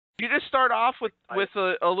You just start off with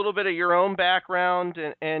a little bit of your own background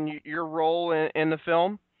and your role in the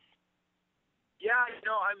film. Yeah,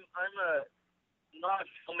 I'm not a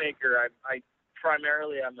filmmaker. I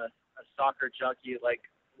primarily I'm a soccer junkie, like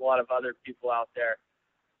a lot of other people out there.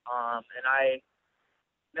 And I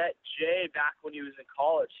met Jay back when he was in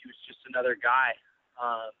college. He was just another guy,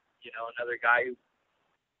 another guy who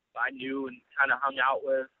I knew and kind of hung out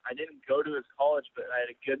with. I didn't go to his college, but I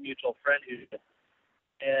had a good mutual friend who did.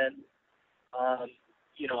 And,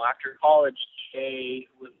 after college, Jay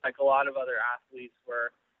was like a lot of other athletes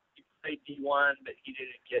where he played D1, but he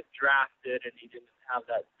didn't get drafted and he didn't have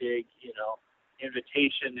that big,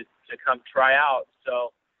 invitation to come try out.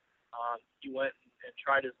 So he went and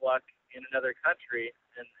tried his luck in another country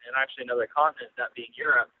and actually another continent, that being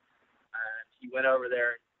Europe. And he went over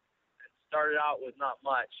there and started out with not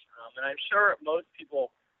much. And I'm sure most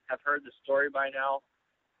people have heard the story by now,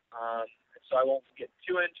 so I won't get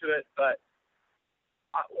too into it. But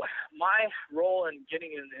my role in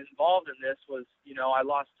getting involved in this was, I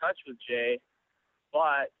lost touch with Jay,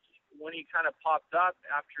 but when he kind of popped up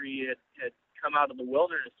after he had come out of the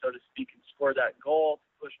wilderness, so to speak, and scored that goal to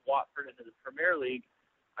push Watford into the Premier League,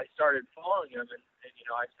 I started following him, and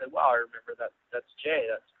I said, wow, I remember that's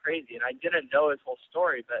Jay. That's crazy. And I didn't know his whole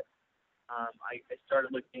story, but I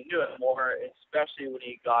started looking into it more, especially when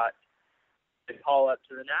he got the call up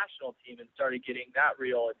to the national team and started getting that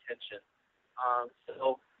real attention.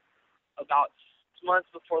 So about 6 months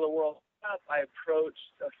before the World Cup, I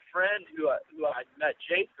approached a friend who I met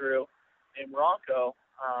Jay through, named Ronco,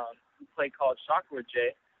 who played college soccer with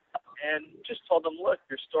Jay, and just told him, look,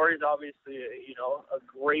 your story is obviously, a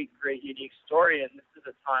great, unique story, and this is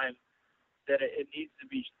a time that it needs to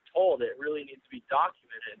be told. It really needs to be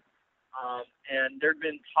documented. And there'd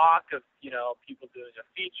been talk of, people doing a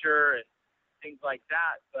feature and things like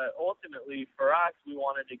that, but ultimately for us, we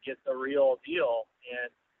wanted to get the real deal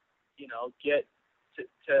and, get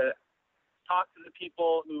to talk to the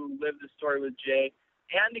people who lived the story with Jay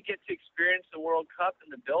and to get to experience the World Cup and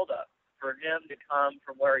the build-up. For him to come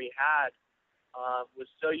from where he had was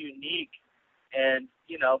so unique. And,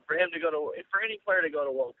 for him to for any player to go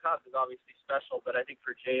to World Cup is obviously special, but I think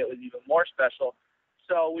for Jay it was even more special.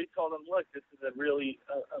 So we told him, look, this is a really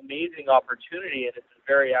amazing opportunity, and it's a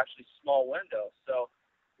very actually small window. So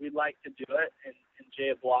we'd like to do it, and Jay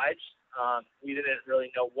obliged. We didn't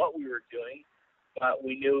really know what we were doing, but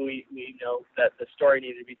we knew we know that the story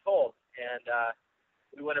needed to be told. And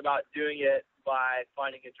we went about doing it by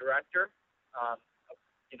finding a director,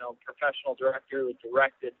 professional director who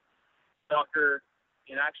directed soccer,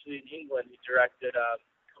 and actually in England he directed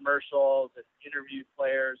commercials and interviewed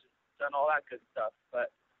players and done all that good stuff.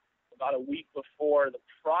 But about a week before the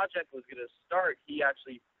project was going to start, he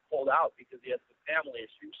actually pulled out because he had some family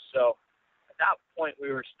issues. So at that point we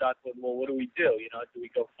were stuck with, well, what do we do? Do we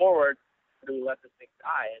go forward or do we let this thing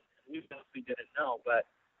die? And we honestly didn't know, but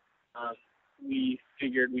we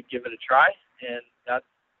figured we'd give it a try, and that's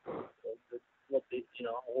what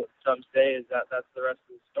some say is that's the rest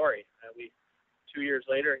of the story. 2 years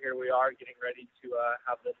later, here we are getting ready to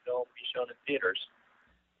have the film be shown in theaters.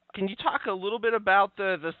 Can you talk a little bit about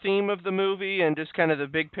the theme of the movie and just kind of the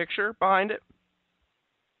big picture behind it?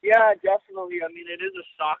 Yeah, definitely. I mean, it is a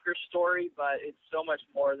soccer story, but it's so much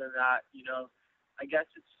more than that. I guess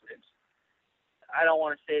it's I don't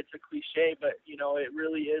want to say it's a cliche, but, it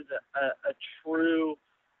really is a true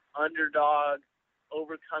underdog,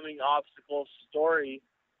 overcoming obstacles story.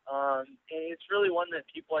 And it's really one that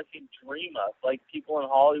people, I think, dream of. Like, people in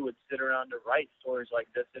Hollywood sit around to write stories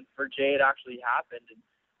like this, and for Jay, it actually happened. And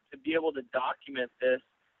to be able to document this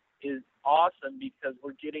is awesome because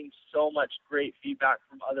we're getting so much great feedback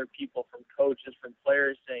from other people, from coaches, from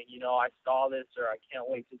players saying, I saw this, or I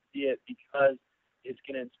can't wait to see it because it's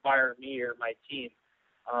going to inspire me or my team.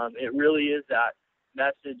 It really is that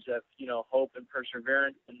message of, hope and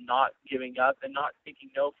perseverance and not giving up and not taking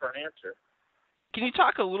no for an answer. Can you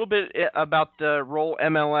talk a little bit about the role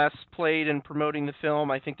MLS played in promoting the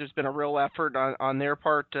film? I think there's been a real effort on their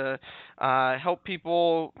part to help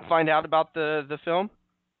people find out about the film.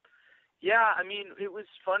 Yeah, I mean, it was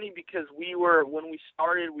funny because when we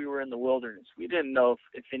started, we were in the wilderness. We didn't know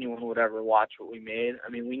if anyone would ever watch what we made.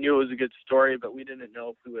 I mean, we knew it was a good story, but we didn't know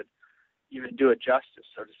if we would even do it justice,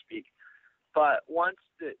 so to speak. But once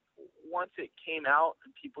it came out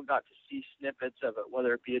and people got to see snippets of it,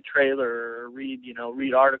 whether it be a trailer or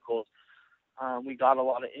read articles, we got a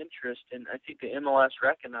lot of interest. And I think the MLS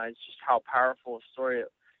recognized just how powerful a story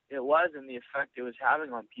it was and the effect it was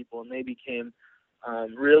having on people, and they became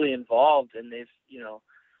really involved, and they've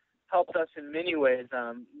helped us in many ways.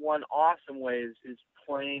 One awesome way is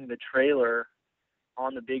playing the trailer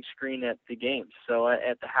on the big screen at the games. So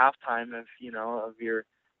at the halftime of your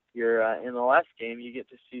MLS game, you get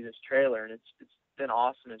to see this trailer, and it's been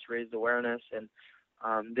awesome. It's raised awareness, and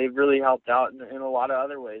they've really helped out in a lot of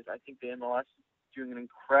other ways. I think the MLS is doing an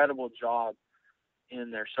incredible job in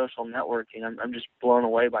their social networking. I'm just blown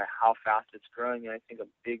away by how fast it's growing, and I think a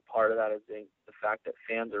big part of that is the fact that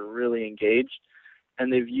fans are really engaged,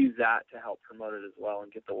 and they've used that to help promote it as well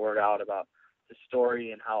and get the word out about the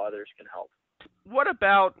story and how others can help. What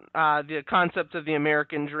about the concept of the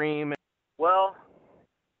American dream? Well,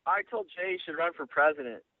 I told Jay he should run for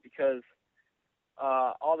president because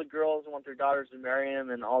all the girls want their daughters to marry him,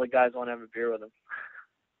 and all the guys want to have a beer with him.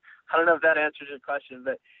 I don't know if that answers your question,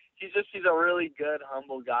 but he's a really good,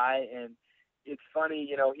 humble guy, and it's funny,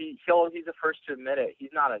 he's the first to admit it.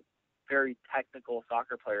 He's not a very technical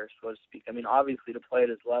soccer player, so to speak. I mean, obviously to play at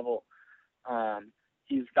his level,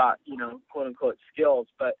 he's got, quote unquote skills,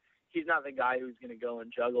 but he's not the guy who's going to go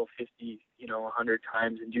and juggle 50, 100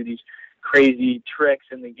 times and do these crazy tricks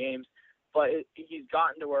in the games. But he's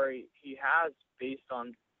gotten to where he has, based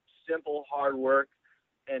on simple hard work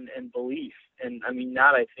and belief. And I mean,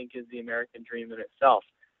 that I think is the American dream in itself.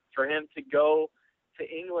 For him to go to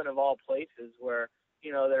England of all places, where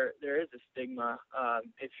there is a stigma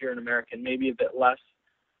if you're an American, maybe a bit less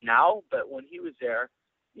now, but when he was there,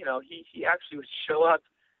 he actually would show up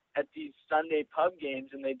at these Sunday pub games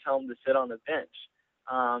and they'd tell him to sit on the bench.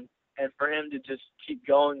 And for him to just keep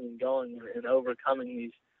going and going and overcoming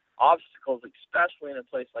these obstacles, especially in a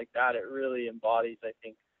place like that, it really embodies, I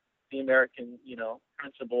think, the American,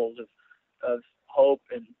 principles of hope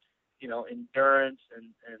and, endurance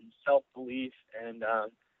and self-belief. And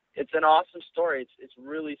it's an awesome story. It's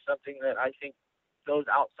really something that I think those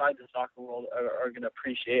outside the soccer world are going to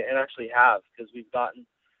appreciate and actually have, because we've gotten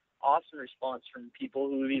awesome response from people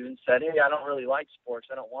who have even said, hey, I don't really like sports.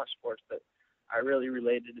 I don't watch sports, but I really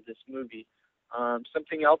related to this movie.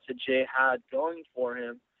 Something else that Jay had going for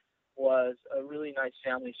him was a really nice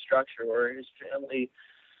family structure where his family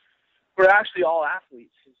were actually all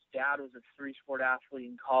athletes. His dad was a three-sport athlete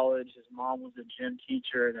in college. His mom was a gym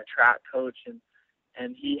teacher and a track coach,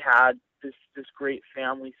 and he had this great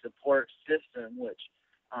family support system, which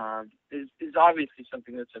is obviously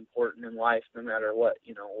something that's important in life, no matter what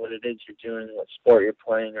it is you're doing, what sport you're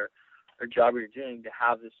playing or job you're doing, to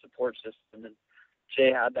have this support system. And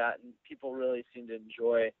Jay had that, and people really seemed to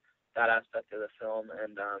enjoy that aspect of the film.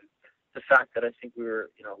 And the fact that I think we were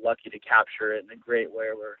lucky to capture it in a great way,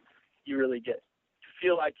 where you really get to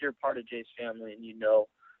feel like you're part of Jay's family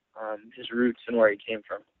and his roots and where he came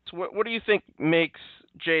from. So what do you think makes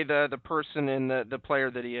Jay the person and the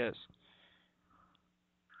player that he is?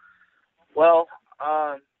 Well,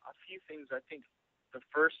 a few things. I think the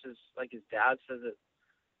first is, like his dad says it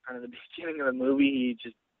kind of the beginning of the movie, he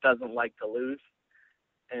just doesn't like to lose.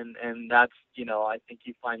 And that's, I think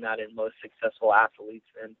you find that in most successful athletes.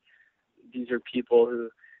 And these are people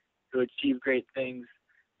who achieve great things,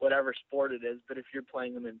 whatever sport it is. But if you're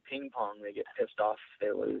playing them in ping pong, they get pissed off if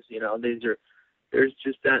they lose. There's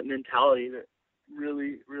just that mentality that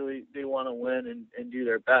really, really they want to win and do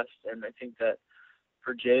their best. And I think that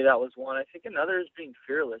for Jay, that was one. I think another is being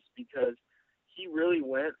fearless, because he really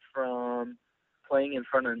went from playing in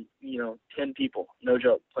front of 10 people, no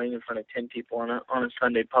joke, playing in front of 10 people on a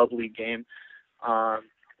Sunday pub league game,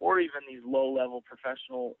 or even these low-level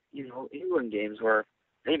professional England games where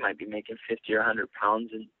they might be making 50 or 100 pounds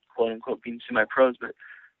and quote unquote being semi-pros, but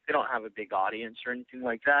they don't have a big audience or anything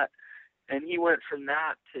like that. And he went from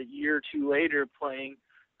that to a year or two later playing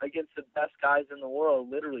against the best guys in the world,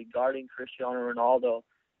 literally guarding Cristiano Ronaldo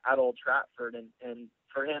at Old Trafford. And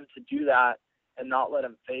for him to do that and not let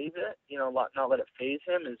him phase it, not let it phase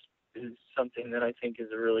him is something that I think is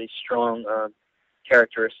a really strong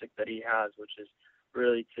characteristic that he has, which is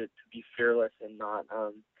really to be fearless and not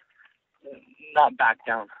back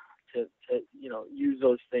down, to use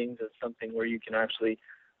those things as something where you can actually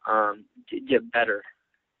get better.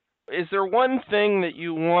 Is there one thing that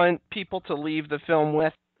you want people to leave the film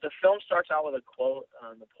with? The film starts out with a quote,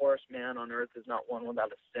 the poorest man on earth is not one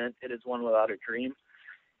without a cent, it is one without a dream.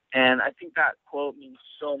 And I think that quote means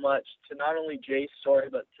so much to not only Jay's story,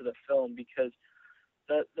 but to the film, because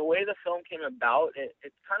the way the film came about, it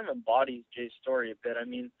kind of embodies Jay's story a bit. I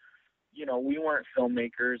mean, we weren't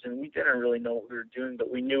filmmakers and we didn't really know what we were doing,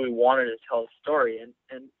 but we knew we wanted to tell a story. And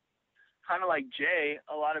kind of like Jay,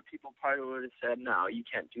 a lot of people probably would have said, no, you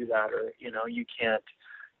can't do that, or,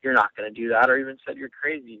 you're not going to do that, or even said, you're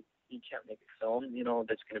crazy, you can't make a film,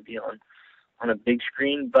 that's going to be on a big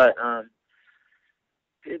screen. But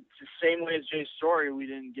it's the same way as Jay's story. We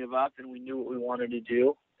didn't give up, and we knew what we wanted to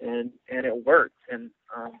do, and it worked. And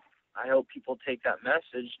I hope people take that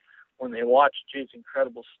message when they watch Jay's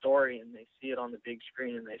incredible story and they see it on the big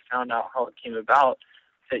screen and they found out how it came about,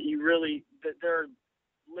 that there are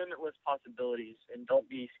limitless possibilities, and don't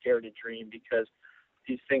be scared to dream, because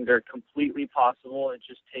these things are completely possible. It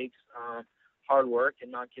just takes hard work and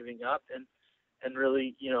not giving up, and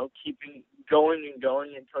really, keeping going and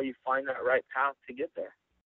going until you find that right path to get there.